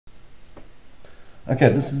Okay,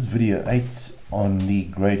 this is video 8 on the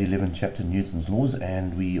grade 11 chapter Newton's laws,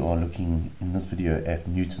 and we are looking in this video at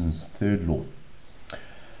Newton's third law.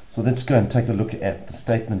 So let's go and take a look at the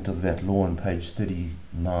statement of that law on page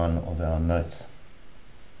 39 of our notes.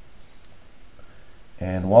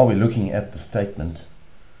 And while we're looking at the statement,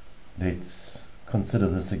 let's consider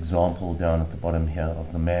this example down at the bottom here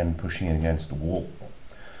of the man pushing it against the wall.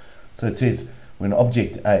 So it says when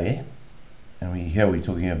object A, and here we're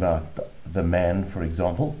talking about the man, for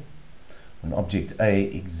example, when object A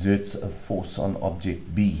exerts a force on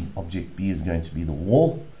object B is going to be the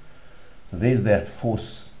wall. So there's that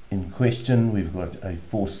force in question. We've got a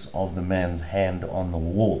force of the man's hand on the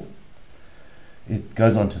wall. It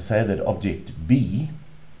goes on to say that object B,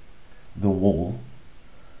 the wall,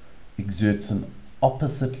 exerts an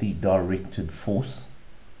oppositely directed force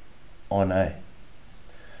on A.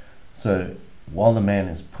 So while the man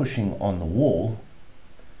is pushing on the wall,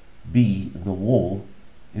 B, the wall,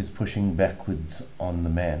 is pushing backwards on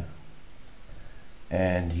the man.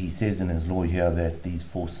 And he says in his law here that these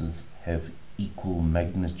forces have equal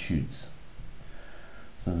magnitudes.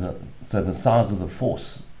 So the size of the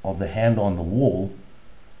force of the hand on the wall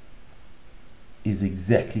is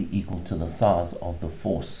exactly equal to the size of the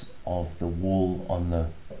force of the wall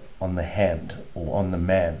on the hand or on the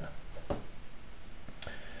man.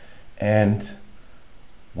 And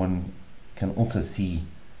one can also see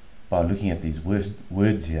by looking at these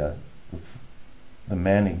words here, the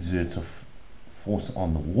man exerts a force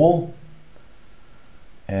on the wall,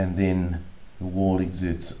 and then the wall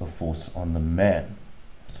exerts a force on the man.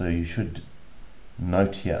 So you should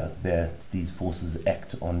note here that these forces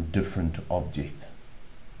act on different objects.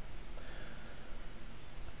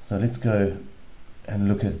 So let's go and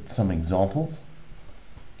look at some examples.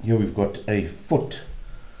 Here we've got a foot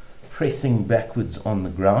pressing backwards on the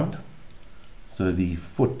ground. So the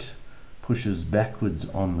foot pushes backwards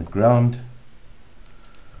on the ground.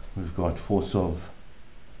 We've got force of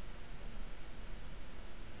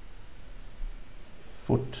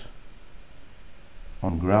foot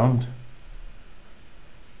on ground,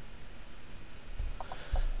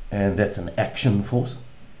 and that's an action force.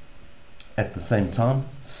 At the same time,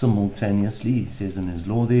 simultaneously, he says in his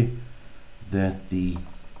law there that the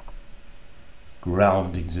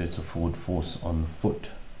ground exerts a forward force on the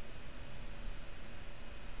foot.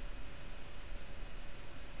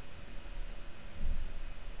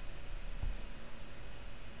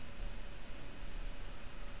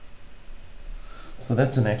 So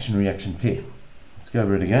that's an action-reaction pair. Let's go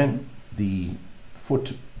over it again. The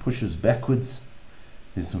foot pushes backwards.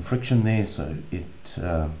 There's some friction there, so it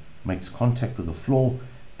makes contact with the floor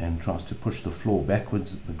and tries to push the floor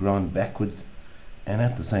backwards, the ground backwards, and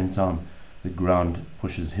at the same time the ground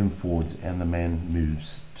pushes him forwards and the man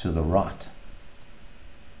moves to the right.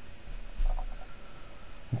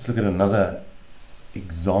 Let's look at another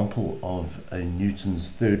example of a Newton's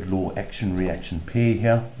third law action-reaction pair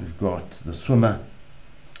here. We've got the swimmer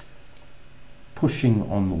pushing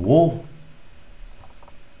on the wall,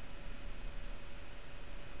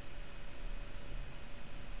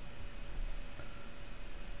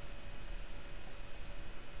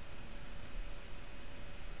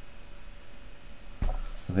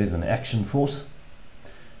 so there's an action force,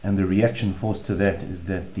 and the reaction force to that is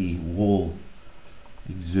that the wall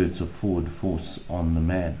exerts a forward force on the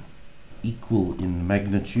man, equal in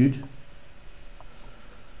magnitude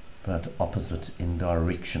but opposite in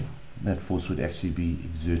direction. That force would actually be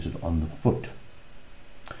exerted on the foot.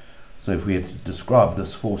 So if we had to describe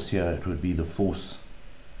this force here, it would be the force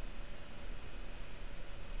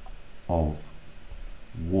of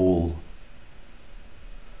wall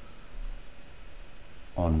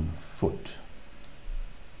on foot.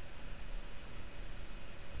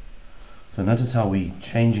 So notice how we're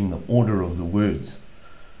changing the order of the words.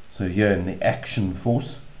 So here in the action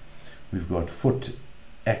force, we've got foot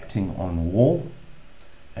acting on wall,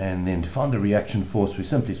 and then to find the reaction force, we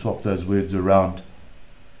simply swap those words around.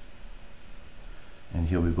 And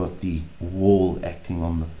here we've got the wall acting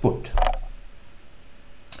on the foot.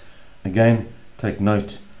 Again, take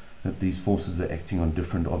note that these forces are acting on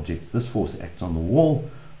different objects. This force acts on the wall,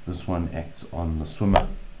 this one acts on the swimmer.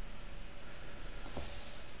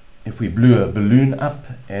 If we blew a balloon up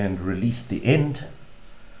and released the end,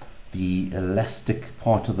 the elastic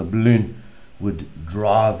part of the balloon would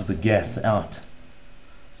drive the gas out.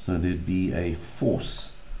 So there'd be a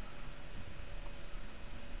force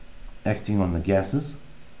acting on the gases,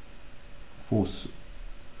 force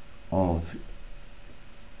of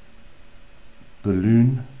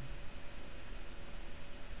balloon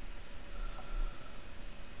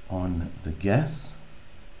on the gas.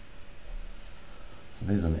 So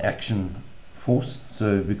there's an action force.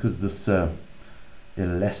 So because this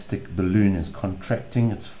elastic balloon is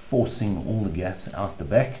contracting, it's forcing all the gas out the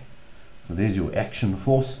back. So there's your action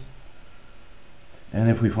force. And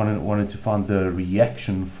if we wanted to find the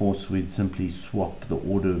reaction force, we'd simply swap the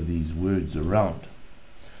order of these words around.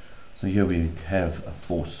 So here we have a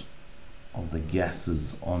force of the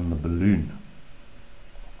gases on the balloon.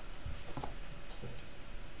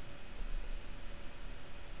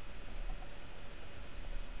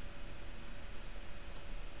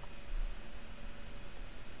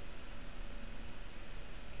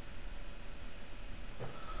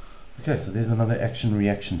 Okay, so there's another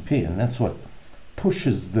action-reaction pair, and that's what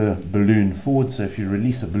pushes the balloon forward. So if you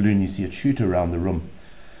release a balloon, you see it shoot around the room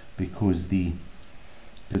because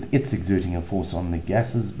it's exerting a force on the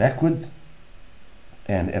gases backwards,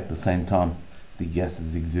 and at the same time the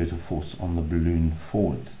gases exert a force on the balloon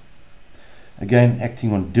forwards. Again,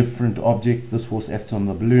 acting on different objects. This force acts on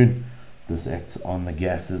the balloon, this acts on the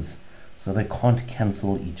gases, so they can't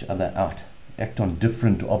cancel each other out. Act on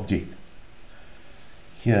different objects.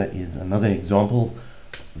 Here is another example.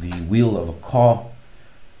 The wheel of a car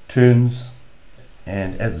turns,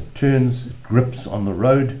 and as it turns, it grips on the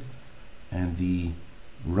road, and the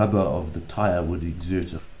rubber of the tire would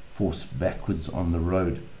exert a force backwards on the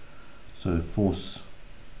road. So force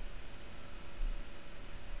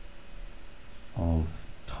of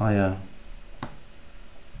tire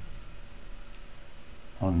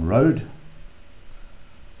on road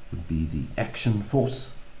would be the action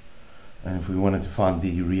force. And if we wanted to find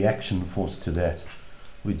the reaction force to that,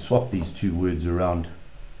 we'd swap these two words around,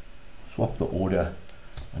 swap the order,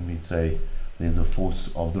 and we'd say there's a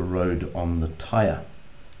force of the road on the tire.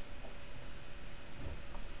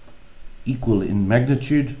 Equal in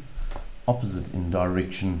magnitude, opposite in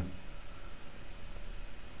direction.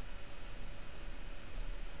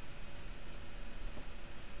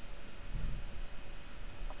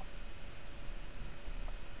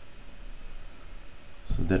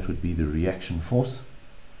 So that would be the reaction force.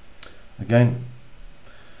 Again,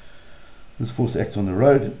 this force acts on the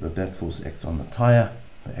road, but that force acts on the tire.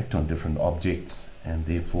 They act on different objects, and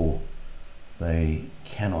therefore they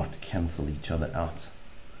cannot cancel each other out.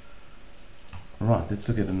 Right, let's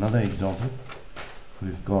look at another example.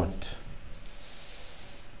 We've got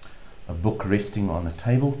a book resting on a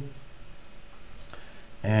table,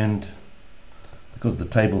 and because the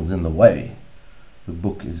table's in the way, the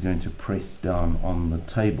book is going to press down on the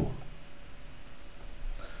table.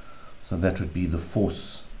 So that would be the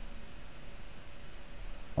force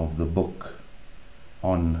of the book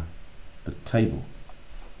on the table.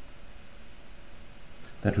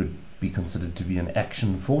 That would be considered to be an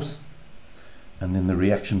action force, and then the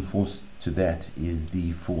reaction force to that is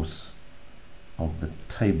the force of the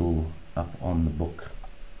table up on the book.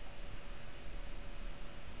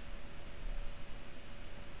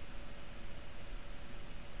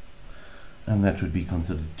 And that would be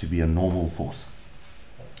considered to be a normal force.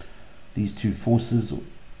 These two forces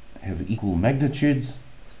have equal magnitudes,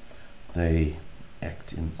 they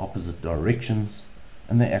act in opposite directions,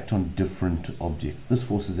 and they act on different objects. This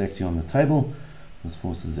force is acting on the table, this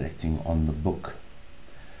force is acting on the book.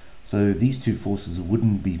 So these two forces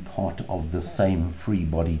wouldn't be part of the same free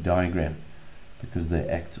body diagram because they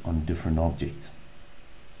act on different objects.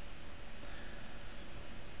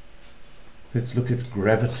 Let's look at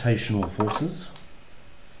gravitational forces.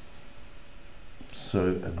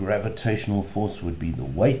 So a gravitational force would be the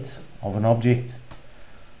weight of an object.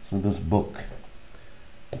 So this book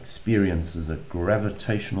experiences a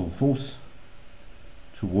gravitational force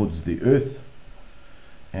towards the earth,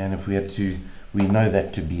 and if we had to, we know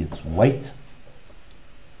that to be its weight,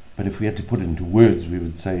 but if we had to put it into words, we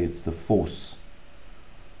would say it's the force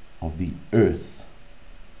of the earth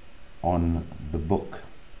on the book.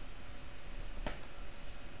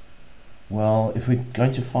 Well, if we're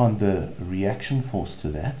going to find the reaction force to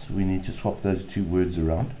that, we need to swap those two words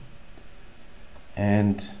around,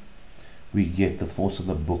 and we get the force of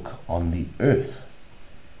the book on the earth.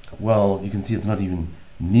 Well, you can see it's not even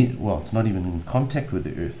near, well, it's not even in contact with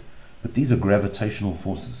the earth, but these are gravitational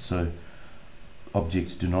forces, so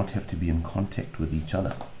objects do not have to be in contact with each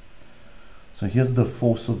other. So here's the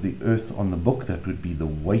force of the earth on the book. That would be the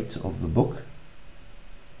weight of the book.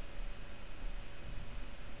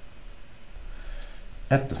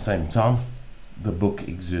 At the same time, the book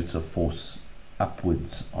exerts a force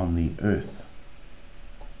upwards on the earth.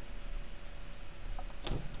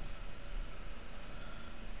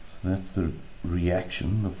 So that's the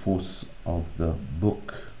reaction, the force of the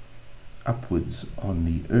book upwards on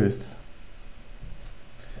the earth.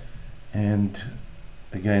 And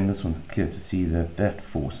again, this one's clear to see that that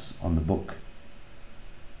force on the book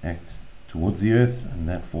acts towards the earth, and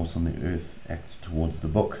that force on the earth acts towards the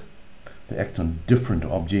book. They act on different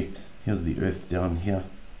objects. Here's the earth down here.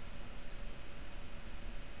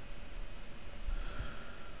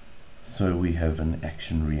 So we have an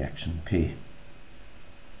action-reaction pair.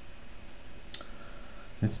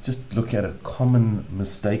 Let's just look at a common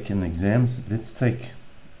mistake in exams. Let's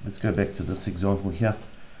go back to this example here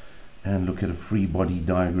and look at a free body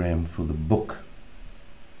diagram for the book.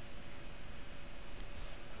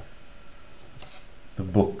 The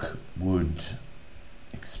book would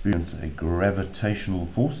experience a gravitational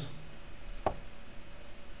force.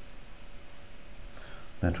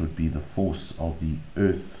 That would be the force of the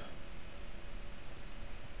earth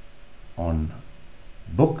on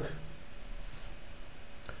book.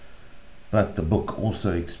 But the book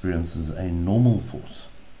also experiences a normal force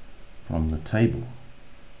from the table.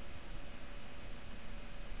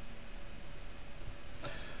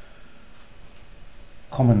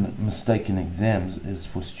 Common mistake in exams is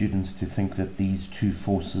for students to think that these two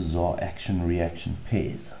forces are action-reaction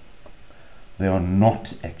pairs. They are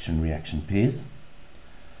not action-reaction pairs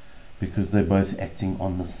because they're both acting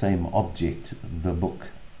on the same object, the book.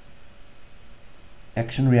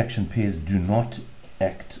 Action-reaction pairs do not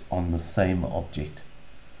act on the same object.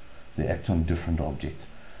 They act on different objects.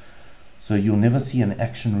 So you'll never see an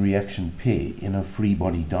action-reaction pair in a free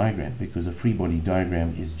body diagram because a free body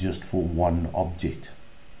diagram is just for one object.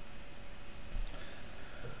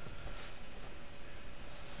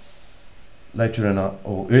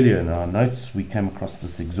 Earlier in our notes, we came across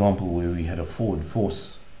this example where we had a forward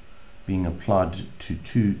force being applied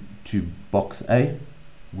to box A,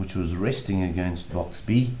 which was resting against box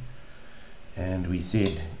B, and we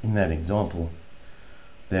said in that example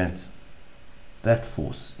that that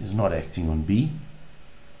force is not acting on B,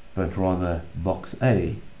 but rather box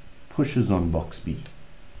A pushes on box B.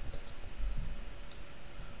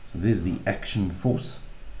 So there's the action force.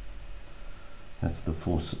 That's the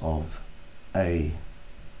force of A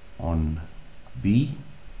on B.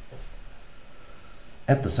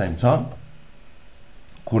 At the same time,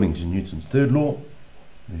 according to Newton's third law,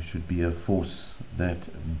 there should be a force that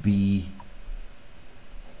B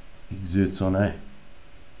exerts on A.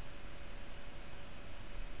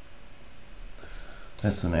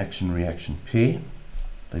 That's an action-reaction pair.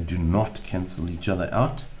 They do not cancel each other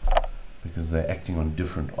out because they're acting on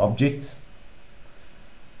different objects.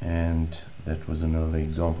 And that was another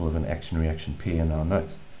example of an action-reaction pair in our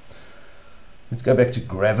notes. Let's go back to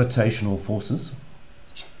gravitational forces.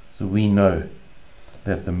 So we know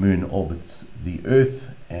that the moon orbits the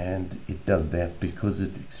Earth, and it does that because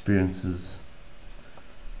it experiences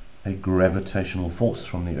a gravitational force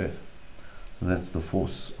from the Earth. So that's the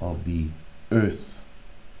force of the Earth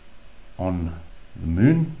on the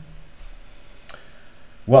moon.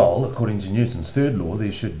 Well, according to Newton's third law,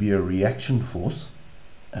 there should be a reaction force,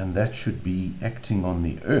 and that should be acting on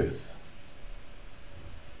the Earth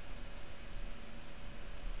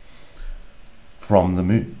from the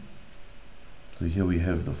moon. So here we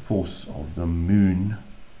have the force of the moon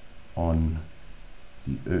on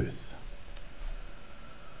the Earth.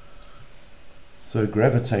 So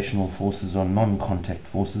gravitational forces are non-contact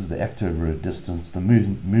forces. They act over a distance. The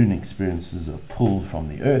moon experiences a pull from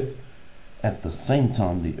the Earth. At the same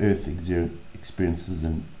time, the Earth experiences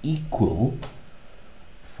an equal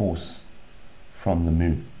force from the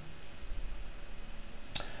moon.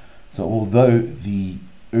 So although the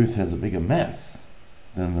Earth has a bigger mass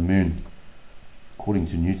than the moon, according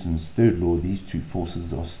to Newton's third law, these two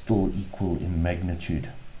forces are still equal in magnitude.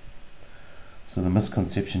 So the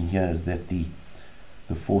misconception here is that the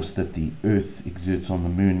force that the Earth exerts on the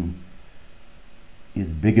moon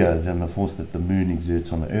is bigger than the force that the moon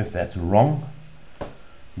exerts on the Earth. That's wrong.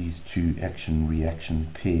 These two action-reaction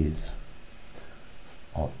pairs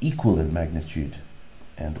are equal in magnitude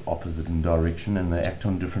and opposite in direction, and they act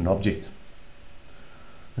on different objects.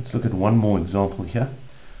 Let's look at one more example here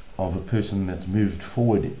of a person that's moved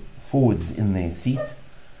forwards in their seat,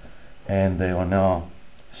 and they are now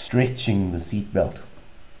stretching the seat belt.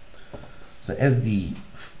 So as the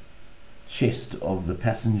chest of the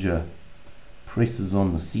passenger presses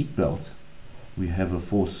on the seat belt, we have a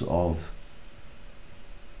force of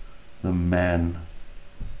the man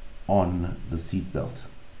on the seat belt.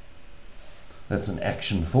 That's an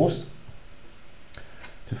action force.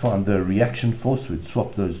 To find the reaction force, we'd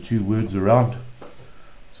swap those two words around.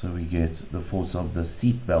 So we get the force of the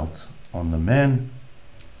seat belt on the man,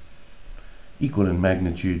 equal in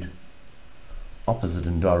magnitude, opposite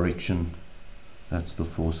in direction. That's the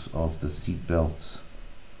force of the seat belts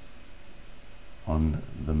on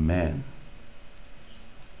the man.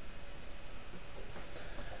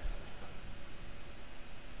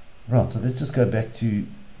 Right, so let's just go back to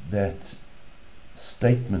that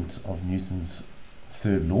statement of Newton's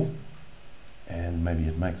third law, and maybe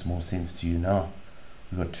it makes more sense to you now.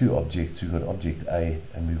 We've got two objects. We've got object A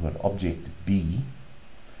and we've got object B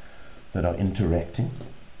that are interacting.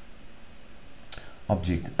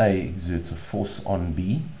 Object A exerts a force on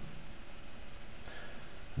B,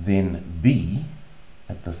 then B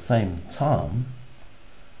at the same time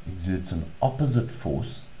exerts an opposite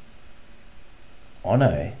force on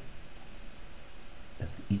A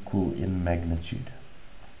that's equal in magnitude.